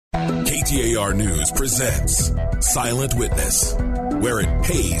KTAR News presents Silent Witness, where it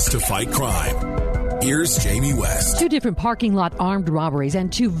pays to fight crime. Here's Jamie West. Two different parking lot armed robberies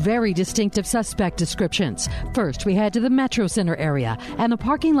and two very distinctive suspect descriptions. First, we head to the Metro Center area and the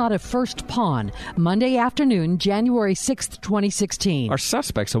parking lot of First Pawn, Monday afternoon, January 6th, 2016. Our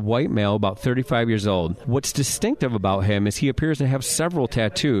suspect's a white male about 35 years old. What's distinctive about him is he appears to have several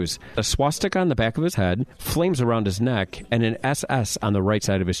tattoos. A swastika on the back of his head, flames around his neck, and an SS on the right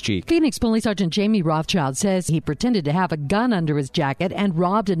side of his cheek. Phoenix Police Sergeant Jamie Rothschild says he pretended to have a gun under his jacket and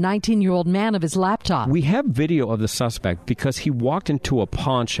robbed a 19-year-old man of his laptop. We have video of the suspect because he walked into a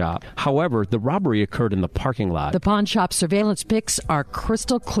pawn shop. However, the robbery occurred in the parking lot. The pawn shop surveillance pics are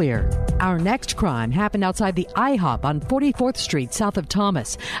crystal clear. Our next crime happened outside the IHOP on 44th Street, south of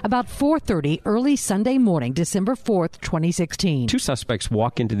Thomas, about 4:30 early Sunday morning, December 4th, 2016. Two suspects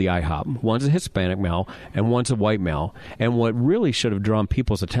walk into the IHOP. One's a Hispanic male and one's a white male. And what really should have drawn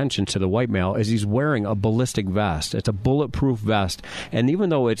people's attention to the white male is he's wearing a ballistic vest. It's a bulletproof vest. And even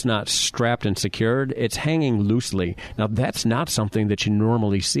though it's not strapped and secured, it's hanging loosely. Now, that's not something that you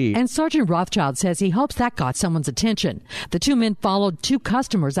normally see. And Sergeant Rothschild says he hopes that got someone's attention. The two men followed two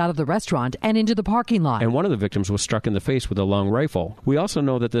customers out of the restaurant and into the parking lot. And one of the victims was struck in the face with a long rifle. We also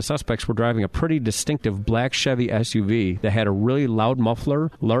know that the suspects were driving a pretty distinctive black Chevy SUV that had a really loud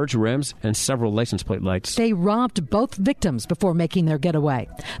muffler, large rims, and several license plate lights. They robbed both victims before making their getaway.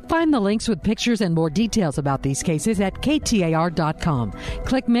 Find the links with pictures and more details about these cases at KTAR.com.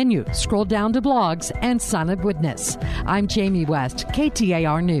 Click menu, scroll down to blogs, and Silent Witness. I'm Jamie West,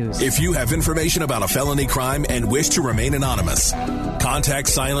 KTAR News. If you have information about a felony crime and wish to remain anonymous, contact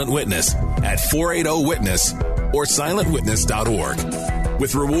Silent Witness at 480-WITNESS or silentwitness.org.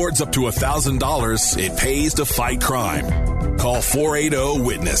 With rewards up to $1,000, it pays to fight crime. Call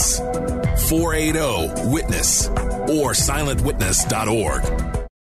 480-WITNESS, 480-WITNESS, or silentwitness.org.